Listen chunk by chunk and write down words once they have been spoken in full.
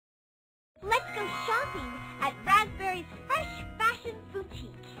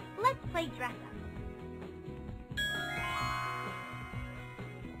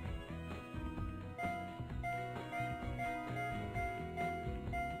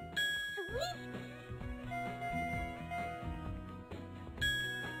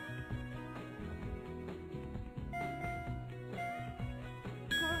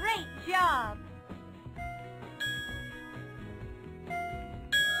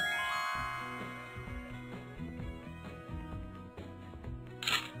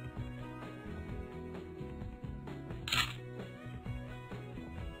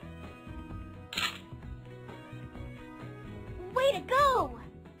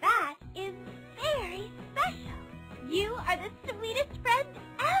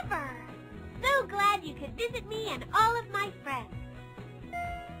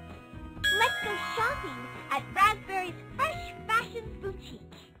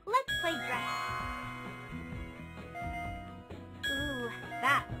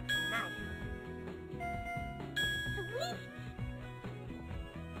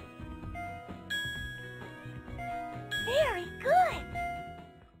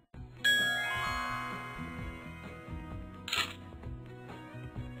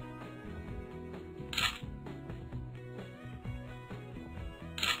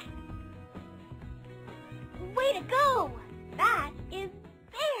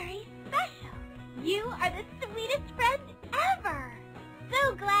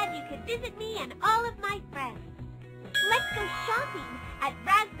and all of my friends. Let's go shopping at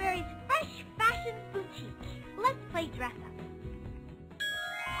Raspberry's Fresh Fashion Boutique. Let's play dress up.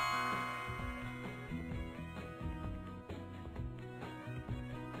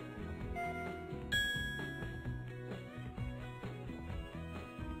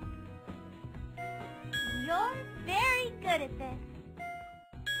 You're very good at this.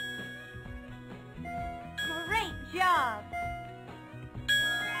 Great job!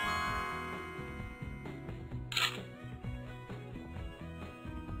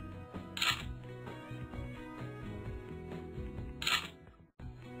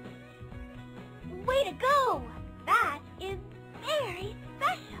 Way to go! That is very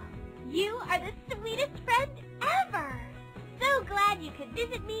special. You are the sweetest friend ever. So glad you could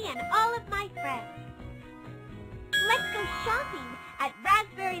visit me and all of my friends. Let's go shopping at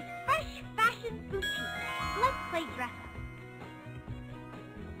Raspberry's Fresh Fashion Boutique. Let's play dress up.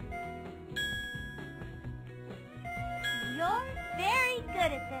 You're very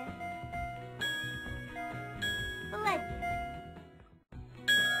good at this. Splendid.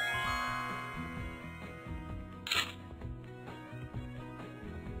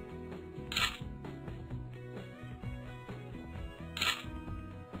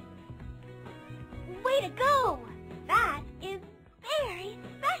 Way to go! That is very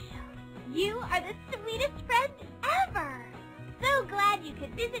special. You are the sweetest friend ever. So glad you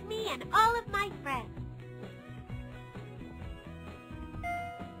could visit me and all of my friends.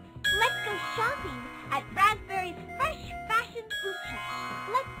 Let's go shopping at Raspberry's Fresh Fashion Boutique.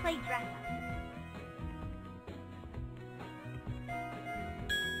 Let's play dress up.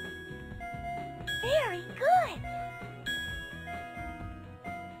 Very good.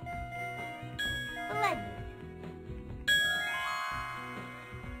 Splendid.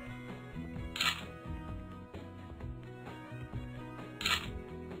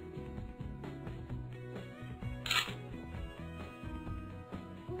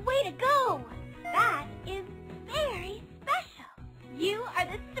 Way to go! That is very special. You are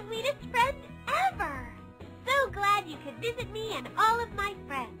the sweetest friend ever. So glad you could visit me and all of my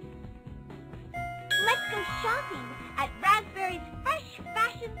friends. Let's go shopping at Raspberry's Fresh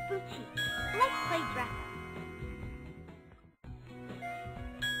Fashion Boutique. Let's play dress up.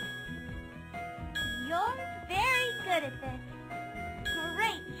 You're very good at this.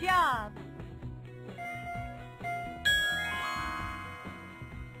 Great job!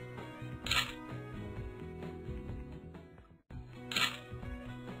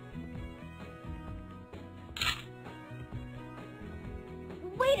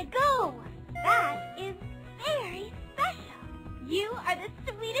 Way to go! That is very special. You are the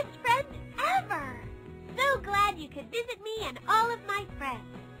sweetest friend ever. So glad you could visit me and all of my friends.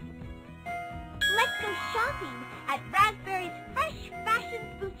 Let's go shopping at Raspberry's Fresh Fashion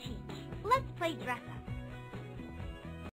Boutique. Let's play dress up.